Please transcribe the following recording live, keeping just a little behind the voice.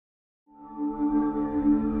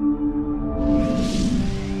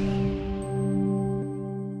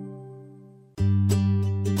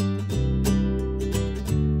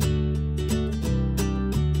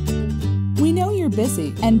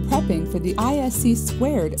busy and prepping for the ISC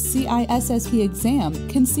Squared CISSP exam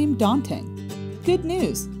can seem daunting. Good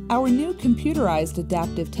news! Our new computerized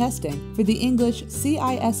adaptive testing for the English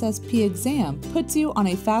CISSP exam puts you on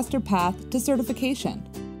a faster path to certification.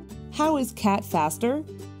 How is CAT faster?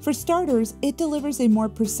 For starters, it delivers a more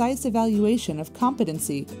precise evaluation of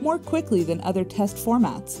competency more quickly than other test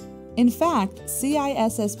formats. In fact,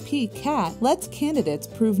 CISSP CAT lets candidates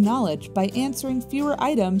prove knowledge by answering fewer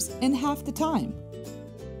items in half the time.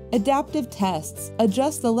 Adaptive tests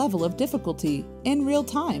adjust the level of difficulty in real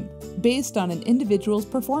time based on an individual's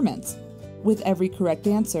performance. With every correct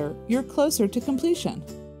answer, you're closer to completion.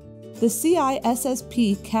 The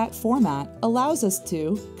CISSP CAT format allows us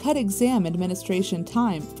to cut exam administration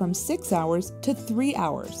time from 6 hours to 3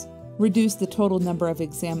 hours, reduce the total number of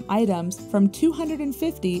exam items from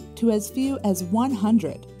 250 to as few as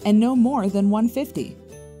 100, and no more than 150.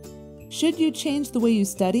 Should you change the way you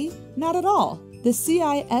study? Not at all. The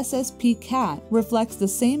CISSP CAT reflects the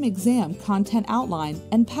same exam content outline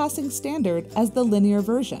and passing standard as the linear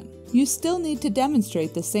version. You still need to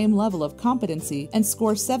demonstrate the same level of competency and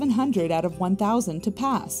score 700 out of 1,000 to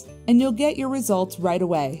pass, and you'll get your results right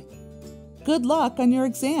away. Good luck on your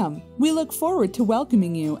exam! We look forward to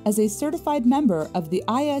welcoming you as a certified member of the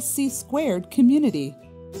ISC Squared community.